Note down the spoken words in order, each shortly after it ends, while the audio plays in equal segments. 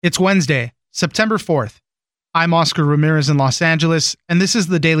It's Wednesday, September 4th. I'm Oscar Ramirez in Los Angeles, and this is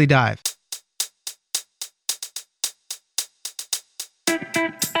the Daily Dive.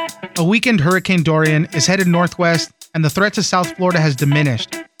 A weakened Hurricane Dorian is headed northwest, and the threat to South Florida has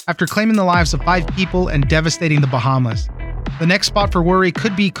diminished after claiming the lives of 5 people and devastating the Bahamas. The next spot for worry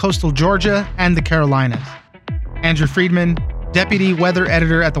could be coastal Georgia and the Carolinas. Andrew Friedman, deputy weather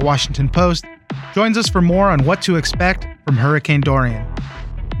editor at the Washington Post, joins us for more on what to expect from Hurricane Dorian.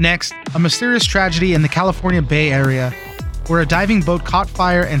 Next, a mysterious tragedy in the California Bay Area, where a diving boat caught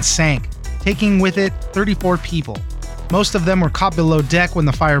fire and sank, taking with it 34 people. Most of them were caught below deck when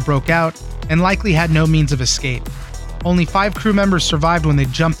the fire broke out and likely had no means of escape. Only 5 crew members survived when they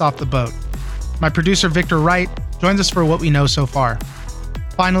jumped off the boat. My producer Victor Wright joins us for what we know so far.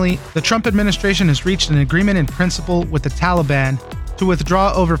 Finally, the Trump administration has reached an agreement in principle with the Taliban to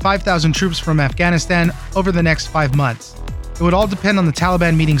withdraw over 5,000 troops from Afghanistan over the next 5 months. It would all depend on the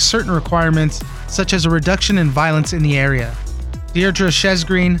Taliban meeting certain requirements, such as a reduction in violence in the area. Deirdre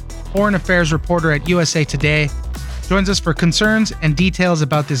Shesgreen, foreign affairs reporter at USA Today, joins us for concerns and details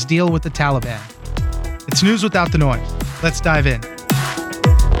about this deal with the Taliban. It's news without the noise. Let's dive in.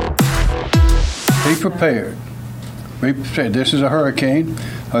 Be prepared. Be prepared. This is a hurricane.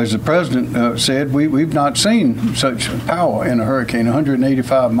 As the president said, we've not seen such power in a hurricane,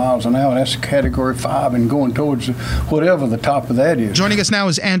 185 miles an hour. That's a Category 5 and going towards whatever the top of that is. Joining us now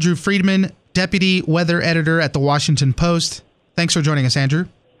is Andrew Friedman, deputy weather editor at the Washington Post. Thanks for joining us, Andrew.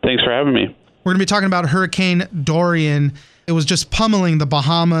 Thanks for having me. We're going to be talking about Hurricane Dorian. It was just pummeling the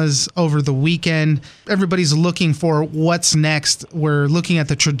Bahamas over the weekend. Everybody's looking for what's next. We're looking at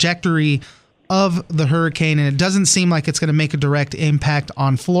the trajectory of the hurricane, and it doesn't seem like it's going to make a direct impact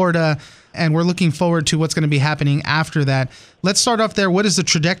on Florida, and we're looking forward to what's going to be happening after that. Let's start off there. What is the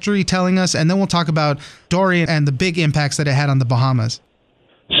trajectory telling us? And then we'll talk about Dorian and the big impacts that it had on the Bahamas.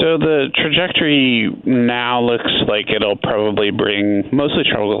 So the trajectory now looks like it'll probably bring mostly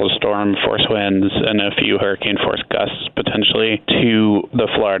tropical storm force winds and a few hurricane force gusts potentially to the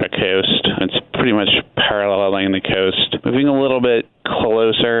Florida coast. It's pretty much paralleling the coast, moving a little bit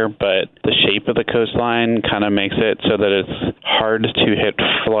closer, but the shape of the coastline kind of makes it so that it's hard to hit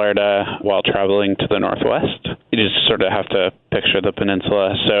Florida while traveling to the northwest. You just sort of have to picture the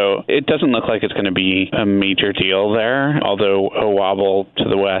peninsula. So it doesn't look like it's going to be a major deal there, although a wobble to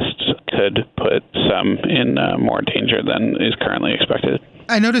the west could put some in more danger than is currently expected.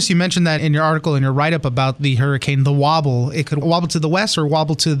 I noticed you mentioned that in your article, in your write-up about the hurricane, the wobble. It could wobble to the west or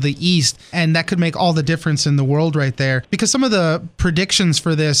wobble to the east, and that could make all the difference in the world right there. Because some of the predictions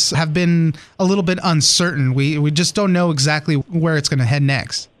for this have been a little bit uncertain. We just don't know exactly where it's going to head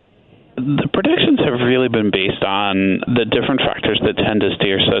next. The predictions have really been based on the different factors that tend to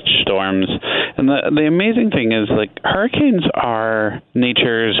steer such storms. And the amazing thing is, like, hurricanes are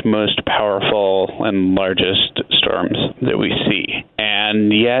nature's most powerful and largest storms that we see.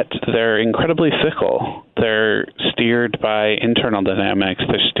 And yet they're incredibly fickle. They're steered by internal dynamics.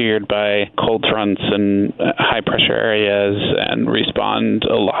 They're steered by cold fronts and high pressure areas and respond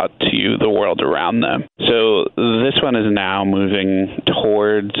a lot to the world around them. So this one is now moving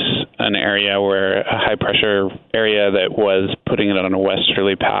towards an area where a high pressure area that was putting it on a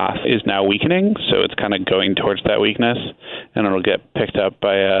westerly path is now weakening. So it's kind of going towards that weakness, and it'll get picked up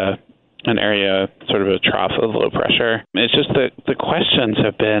by an area, sort of a trough of low pressure. It's just that the questions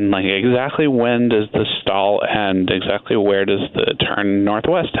have been like, exactly when does the stall end? Exactly where does the turn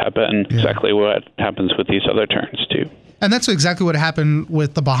northwest happen? Yeah. Exactly what happens with these other turns too. And that's exactly what happened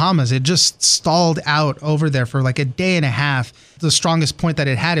with the Bahamas. It just stalled out over there for like a day and a half. The strongest point that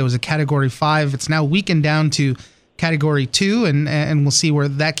it had, it was a Category 5. It's now weakened down to Category 2, and we'll see where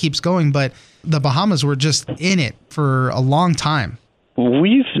that keeps going. But the Bahamas were just in it for a long time.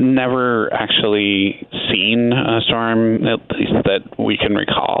 We've never actually seen a storm, at least that we can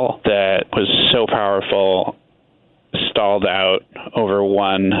recall, that was so powerful, stalled out over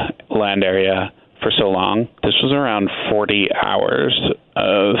one land area for so long. This was around 40 hours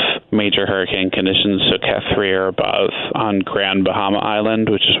of major hurricane conditions, so Cat 3 or above, on Grand Bahama Island,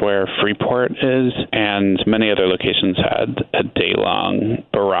 which is where Freeport is, and many other locations had a day-long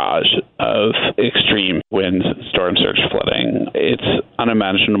barrage of extreme winds, storm surge flooding. It's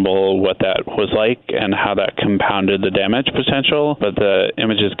unimaginable what that was like and how that compounded the damage potential, but the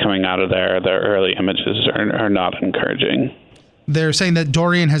images coming out of there, the early images, are not encouraging. They're saying that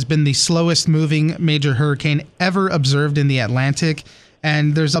Dorian has been the slowest moving major hurricane ever observed in the Atlantic.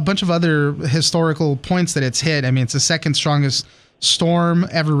 And there's a bunch of other historical points that it's hit. I mean, it's the second strongest storm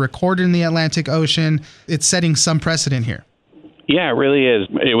ever recorded in the Atlantic Ocean. It's setting some precedent here. Yeah, it really is.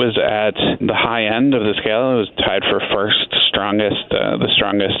 It was at the high end of the scale. It was tied for first the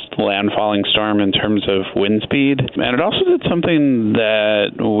strongest landfalling storm in terms of wind speed. And it also did something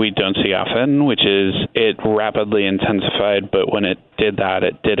that we don't see often, which is it rapidly intensified, but when it did that,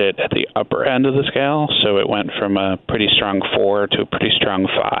 it did it at the upper end of the scale. So it went from a pretty strong 4 to a pretty strong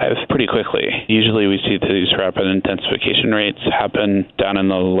 5 pretty quickly. Usually we see these rapid intensification rates happen down in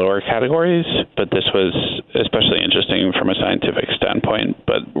the lower categories, but this was especially interesting from a scientific standpoint,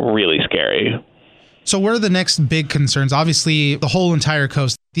 but really scary. So where are the next big concerns? Obviously, the whole entire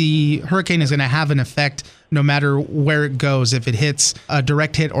coast. The hurricane is going to have an effect no matter where it goes, if it hits a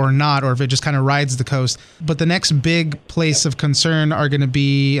direct hit or not, or if it just kind of rides the coast. But the next big place of concern are going to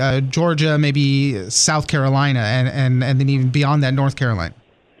be Georgia, maybe South Carolina, and then even beyond that, North Carolina.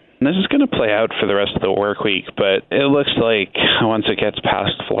 This is going to play out for the rest of the work week, but it looks like once it gets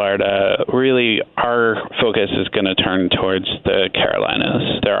past Florida, really our focus is going to turn towards the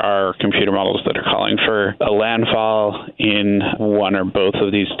Carolinas. There are computer models that are calling for a landfall in one or both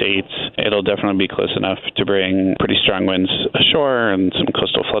of these states. It'll definitely be close enough to bring pretty strong winds ashore and some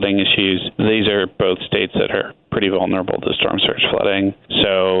coastal flooding issues. These are both states that are pretty vulnerable to storm surge flooding.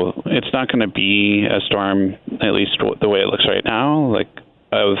 So it's not going to be a storm, at least the way it looks right now, like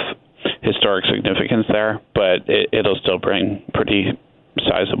of historic significance there, but it'll still bring pretty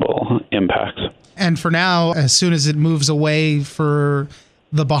sizable impacts. And for now, as soon as it moves away for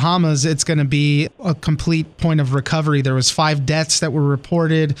the Bahamas, it's going to be a complete point of recovery. There was 5 deaths that were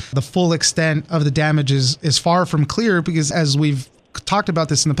reported. The full extent of the damage is far from clear because, as we've talked about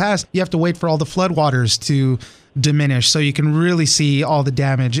this in the past, you have to wait for all the floodwaters to diminish so you can really see all the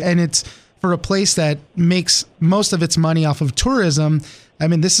damage. And it's for a place that makes most of its money off of tourism. I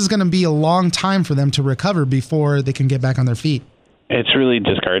mean, this is going to be a long time for them to recover before they can get back on their feet. It's really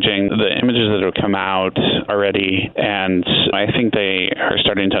discouraging, the images that have come out already, and I think they are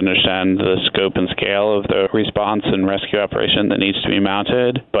starting to understand the scope and scale of the response and rescue operation that needs to be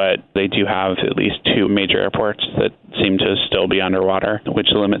mounted, but they do have at least 2 major airports that seem to still be underwater, which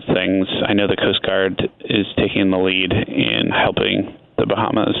limits things. I know the Coast Guard is taking the lead in helping the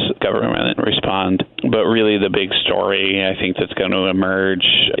Bahamas government respond. But really the big story, I think, that's going to emerge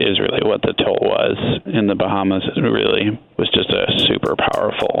is really what the toll was in the Bahamas. It really was just a super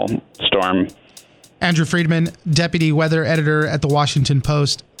powerful storm. Andrew Friedman, Deputy Weather Editor at The Washington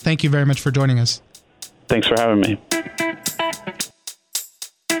Post, thank you very much for joining us. Thanks for having me.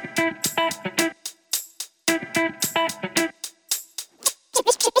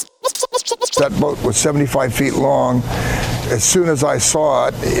 That boat was 75 feet long. As soon as I saw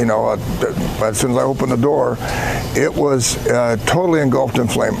it, as soon as I opened the door, it was totally engulfed in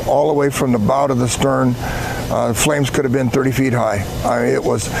flame, all the way from the bow to the stern. Flames could have been 30 feet high. I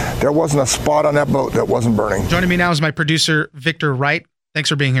mean, there wasn't a spot on that boat that wasn't burning. Joining me now is my producer, Victor Wright. Thanks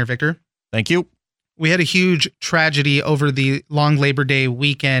for being here, Victor. Thank you. We had a huge tragedy over the long Labor Day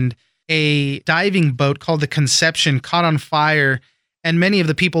weekend. A diving boat called the Conception caught on fire, and many of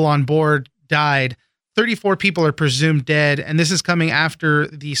the people on board died. 34 people are presumed dead, and this is coming after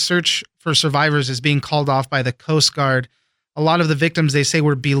the search for survivors is being called off by the Coast Guard. A lot of the victims, they say,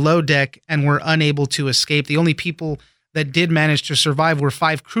 were below deck and were unable to escape. The only people that did manage to survive were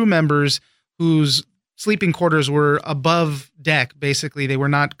 5 crew members whose sleeping quarters were above deck. Basically, they were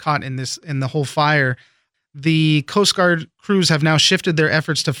not caught in the whole fire. The Coast Guard crews have now shifted their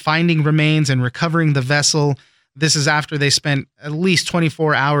efforts to finding remains and recovering the vessel. This is after they spent at least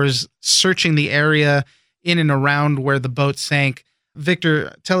 24 hours searching the area in and around where the boat sank.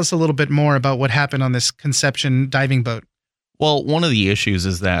 Victor, tell us a little bit more about what happened on this Conception diving boat. Well, one of the issues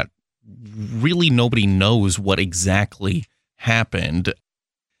is that really nobody knows what exactly happened.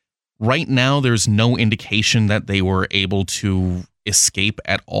 Right now, there's no indication that they were able to escape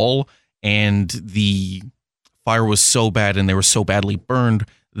at all, and the fire was so bad and they were so badly burned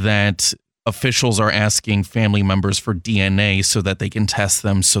that officials are asking family members for DNA so that they can test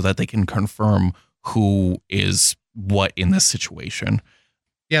them, so that they can confirm who is what in this situation.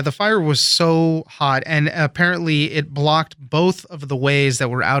 Yeah, the fire was so hot, and apparently it blocked both of the ways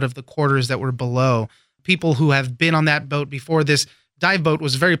that were out of the quarters that were below. People who have been on that boat before, this dive boat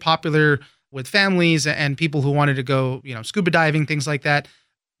was very popular with families and people who wanted to go, scuba diving, things like that.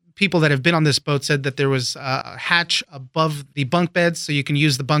 People that have been on this boat said that there was a hatch above the bunk beds, so you can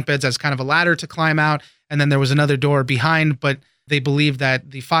use the bunk beds as kind of a ladder to climb out. And then there was another door behind, but they believe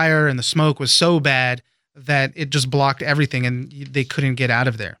that the fire and the smoke was so bad that it just blocked everything and they couldn't get out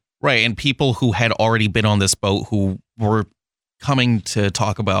of there. Right. And people who had already been on this boat who were coming to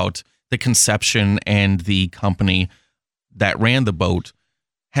talk about the Conception and the company that ran the boat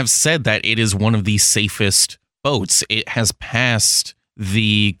have said that it is one of the safest boats. It has passed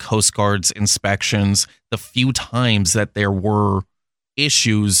the Coast Guard's inspections. The few times that there were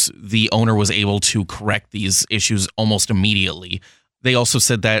issues, the owner was able to correct these issues almost immediately. They also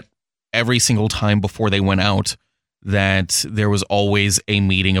said that every single time before they went out, that there was always a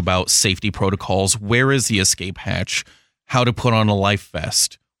meeting about safety protocols. Where is the escape hatch? How to put on a life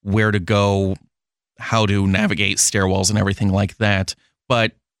vest, where to go, how to navigate stairwells and everything like that.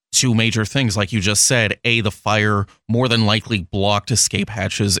 But two major things, like you just said, A, the fire more than likely blocked escape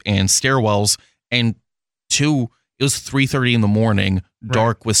hatches and stairwells. And two, it was 3:30 in the morning,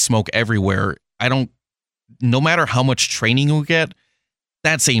 dark with smoke everywhere. No matter how much training you get,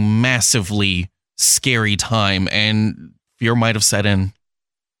 that's a massively scary time, and fear might have set in.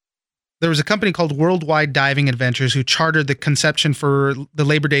 There was a company called Worldwide Diving Adventures who chartered the conception for the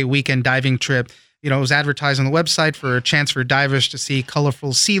Labor Day weekend diving trip. It was advertised on the website for a chance for divers to see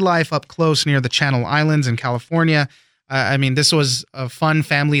colorful sea life up close near the Channel Islands in California. This was a fun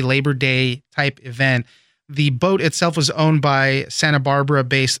family Labor Day type event. The boat itself was owned by Santa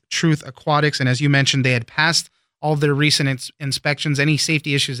Barbara-based Truth Aquatics, and as you mentioned, they had passed all their recent inspections. Any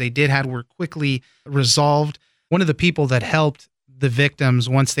safety issues they did have were quickly resolved. One of the people that helped the victims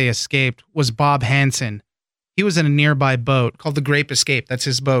once they escaped was Bob Hansen. He was in a nearby boat called the Grape Escape. That's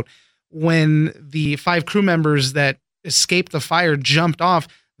his boat. When the 5 crew members that escaped the fire jumped off,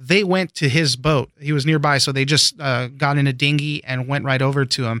 they went to his boat. He was nearby, so they just got in a dinghy and went right over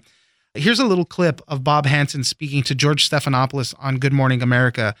to him. Here's a little clip of Bob Hansen speaking to George Stephanopoulos on Good Morning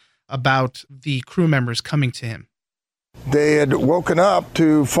America about the crew members coming to him. They had woken up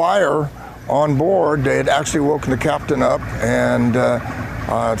to fire on board. They had actually woken the captain up, and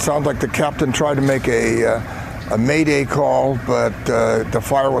it sounds like the captain tried to make a mayday call, but the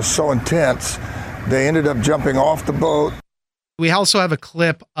fire was so intense, they ended up jumping off the boat. We also have a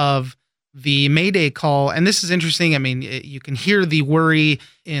clip of the mayday call, and this is interesting. You can hear the worry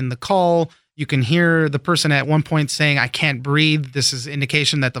in the call. You can hear the person at one point saying, "I can't breathe." This is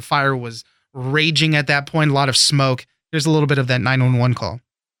indication that the fire was raging at that point, a lot of smoke. Here's a little bit of that 911 call.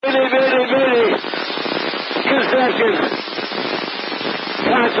 Mayday. Concession.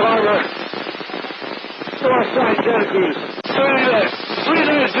 Patch Harbor. Northside Santa Cruz.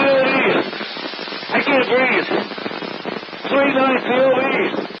 39 POV. I can't breathe. 39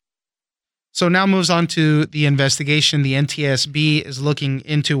 POV. So now moves on to the investigation. The NTSB is looking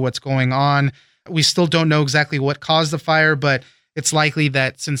into what's going on. We still don't know exactly what caused the fire, but it's likely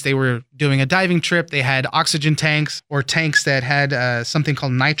that since they were doing a diving trip, they had oxygen tanks or tanks that had something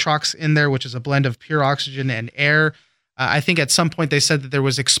called nitrox in there, which is a blend of pure oxygen and air. I think at some point they said that there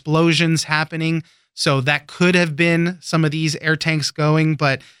was explosions happening. So that could have been some of these air tanks going,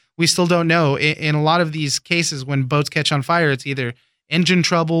 but we still don't know. In a lot of these cases, when boats catch on fire, it's either engine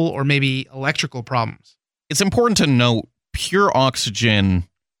trouble or maybe electrical problems. It's important to note pure oxygen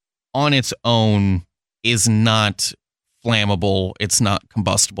on its own is not flammable, it's not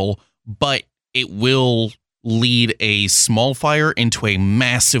combustible, but it will lead a small fire into a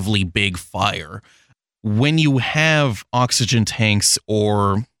massively big fire. When you have oxygen tanks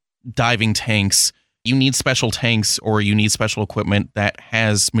or diving tanks, you need special tanks or you need special equipment that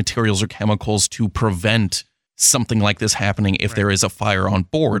has materials or chemicals to prevent something like this happening if there is a fire on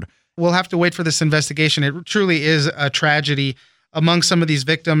board. We'll have to wait for this investigation. It truly is a tragedy. Among some of these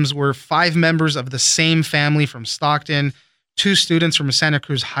victims were 5 members of the same family from Stockton, 2 students from Santa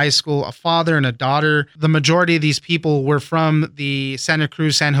Cruz High School, a father and a daughter. The majority of these people were from the Santa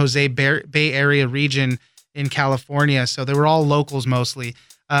Cruz, San Jose Bay Area region in California, so they were all locals mostly.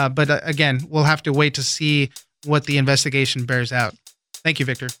 But again, we'll have to wait to see what the investigation bears out. Thank you,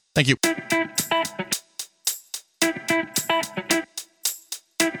 Victor. Thank you.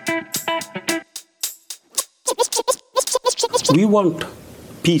 We want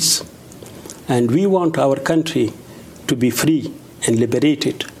peace, and we want our country to be free and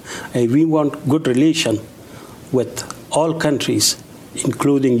liberated. And we want good relation with all countries,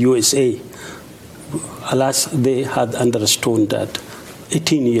 including USA. Alas, they had understood that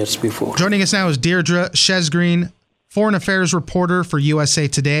 18 years before. Joining us now is Deirdre Shesgreen, Foreign Affairs reporter for USA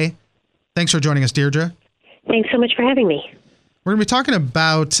Today. Thanks for joining us, Deirdre. Thanks so much for having me. We're going to be talking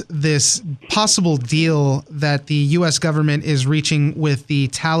about this possible deal that the U.S. government is reaching with the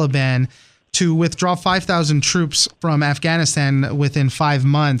Taliban to withdraw 5,000 troops from Afghanistan within 5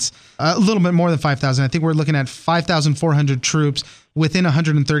 months. A little bit more than 5,000. I think we're looking at 5,400 troops within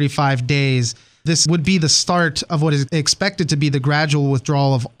 135 days. This would be the start of what is expected to be the gradual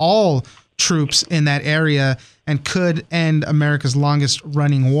withdrawal of all troops in that area and could end America's longest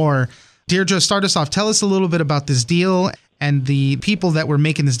running war. Deirdre, start us off. Tell us a little bit about this deal and the people that we're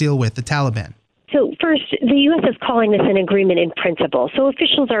making this deal with, the Taliban. So First, the U.S. is calling this an agreement in principle, so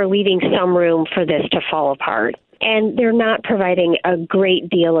officials are leaving some room for this to fall apart. And they're not providing a great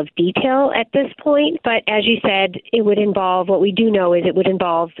deal of detail at this point. But as you said, it would involve, what we do know is it would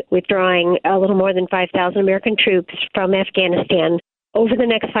involve withdrawing a little more than 5,000 American troops from Afghanistan over the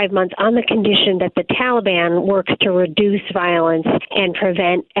next 5 months on the condition that the Taliban works to reduce violence and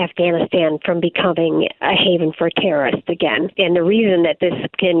prevent Afghanistan from becoming a haven for terrorists again. And the reason that this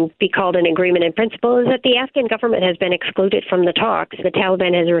can be called an agreement in principle is that the Afghan government has been excluded from the talks. The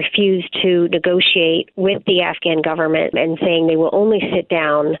Taliban has refused to negotiate with the Afghan government and saying they will only sit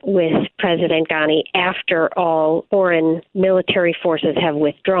down with President Ghani after all foreign military forces have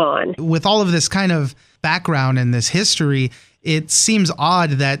withdrawn. With all of this kind of background and this history, it seems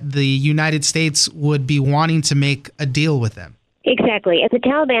odd that the United States would be wanting to make a deal with them. Exactly. The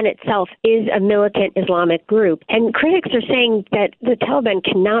Taliban itself is a militant Islamic group, and critics are saying that the Taliban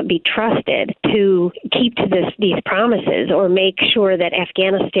cannot be trusted to keep to these promises or make sure that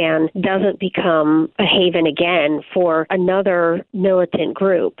Afghanistan doesn't become a haven again for another militant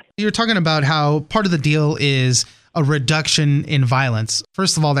group. You're talking about how part of the deal is a reduction in violence.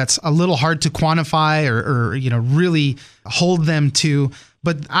 First of all, that's a little hard to quantify or really hold them to.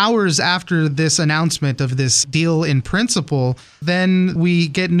 But hours after this announcement of this deal in principle, then we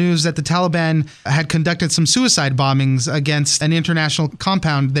get news that the Taliban had conducted some suicide bombings against an international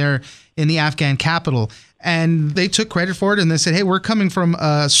compound there in the Afghan capital. And they took credit for it and they said, hey, we're coming from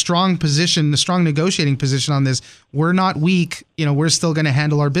a strong position, a strong negotiating position on this. We're not weak. We're still going to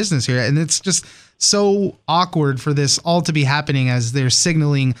handle our business here. And it's just so awkward for this all to be happening as they're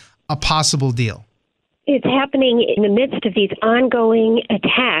signaling a possible deal. It's happening in the midst of these ongoing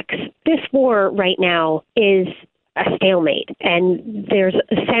attacks. This war right now is a stalemate, and there's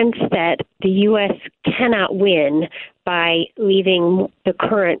a sense that the U.S. cannot win by leaving the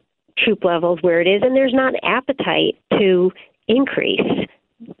current troop levels where it is, and there's not appetite to increase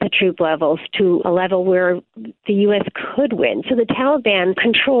the troop levels to a level where the U.S. could win. So the Taliban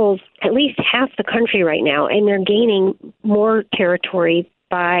controls at least half the country right now, and they're gaining more territory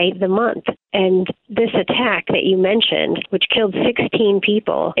by the month. And this attack that you mentioned, which killed 16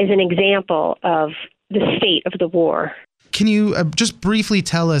 people, is an example of the state of the war. Can you just briefly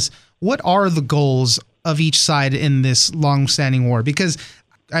tell us what are the goals of each side in this long-standing war? Because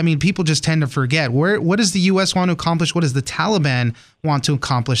people just tend to forget. What does the U.S. want to accomplish? What does the Taliban want to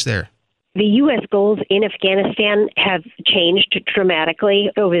accomplish there? The U.S. goals in Afghanistan have changed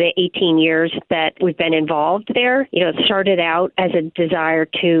dramatically over the 18 years that we've been involved there. It started out as a desire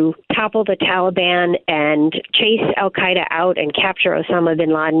to topple the Taliban and chase al-Qaeda out and capture Osama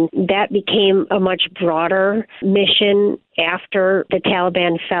bin Laden. That became a much broader mission after the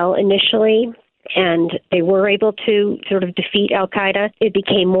Taliban fell initially, and they were able to sort of defeat al-Qaeda. It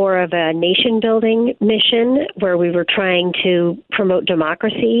became more of a nation-building mission where we were trying to promote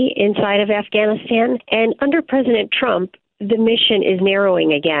democracy inside of Afghanistan. And under President Trump, the mission is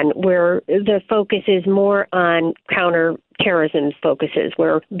narrowing again, where the focus is more on counterterrorism focuses,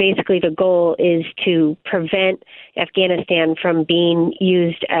 where basically the goal is to prevent Afghanistan from being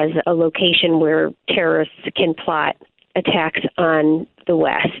used as a location where terrorists can plot attacks on the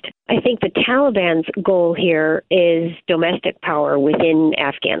West. I think the Taliban's goal here is domestic power within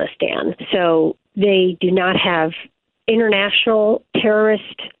Afghanistan. So they do not have international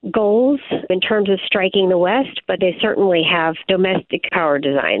terrorist goals in terms of striking the West, but they certainly have domestic power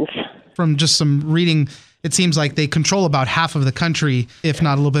designs. From just some reading, it seems like they control about half of the country, if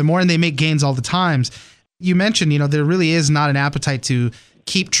not a little bit more, and they make gains all the time. You mentioned, there really is not an appetite to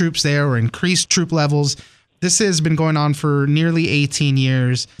keep troops there or increase troop levels. This has been going on for nearly 18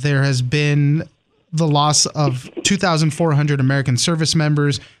 years. There has been the loss of 2,400 American service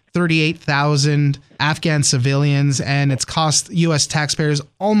members, 38,000 Afghan civilians, and it's cost U.S. taxpayers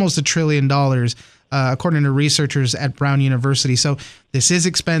almost $1 trillion, according to researchers at Brown University. So this is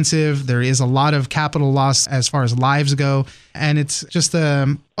expensive. There is a lot of capital loss as far as lives go, and it's just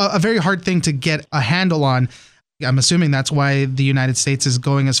a very hard thing to get a handle on. I'm assuming that's why the United States is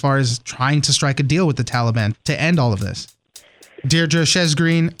going as far as trying to strike a deal with the Taliban to end all of this. Deirdre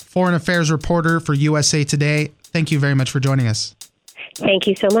Shesgreen, Foreign Affairs reporter for USA Today, thank you very much for joining us. Thank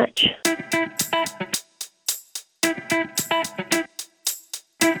you so much.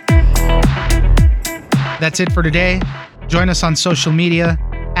 That's it for today. Join us on social media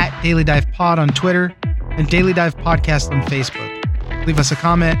at Daily Dive Pod on Twitter and Daily Dive Podcast on Facebook. Leave us a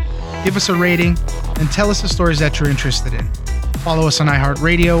comment, give us a rating, and tell us the stories that you're interested in. Follow us on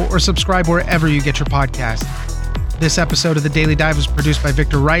iHeartRadio or subscribe wherever you get your podcast. This episode of The Daily Dive was produced by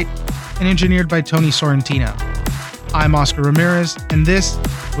Victor Wright and engineered by Tony Sorrentino. I'm Oscar Ramirez, and this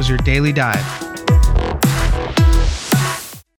was your Daily Dive.